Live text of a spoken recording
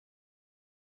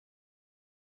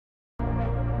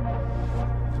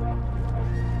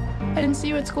I didn't see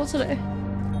you at school today.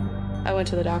 I went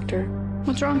to the doctor.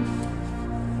 What's wrong?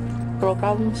 Girl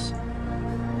problems.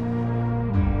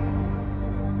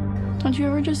 Don't you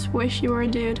ever just wish you were a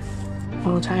dude?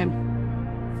 All the time.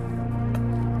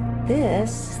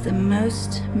 This is the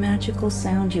most magical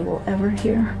sound you will ever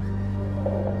hear.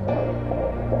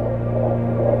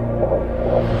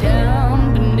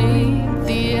 Down beneath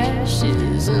the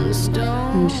ashes and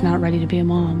stone. I'm just not ready to be a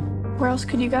mom. Where else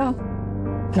could you go?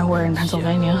 Nowhere in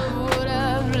Pennsylvania.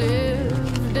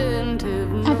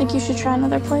 I think you should try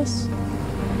another place.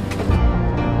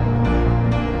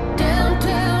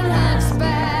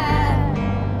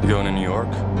 You going to New York?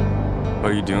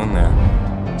 What are you doing there?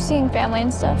 Seeing family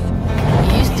and stuff.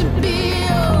 Used to be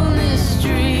on this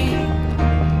street.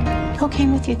 Who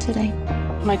came with you today?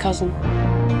 My cousin.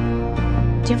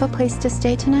 Do you have a place to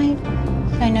stay tonight?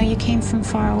 I know you came from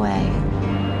far away.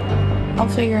 I'll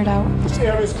figure it out. This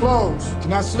area's closed. Do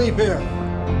not sleep here.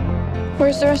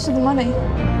 Where's the rest of the money?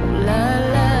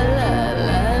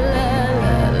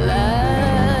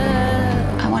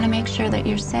 I want to make sure that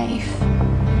you're safe.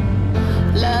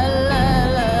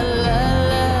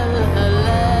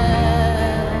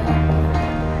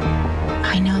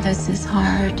 I know this is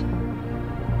hard.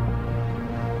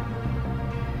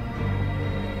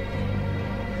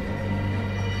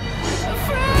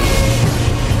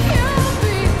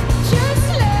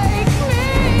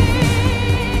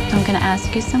 I'm going to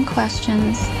ask you some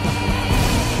questions.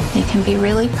 They can be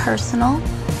really personal.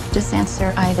 Just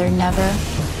answer either never,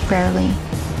 rarely,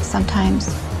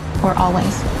 sometimes, or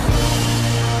always.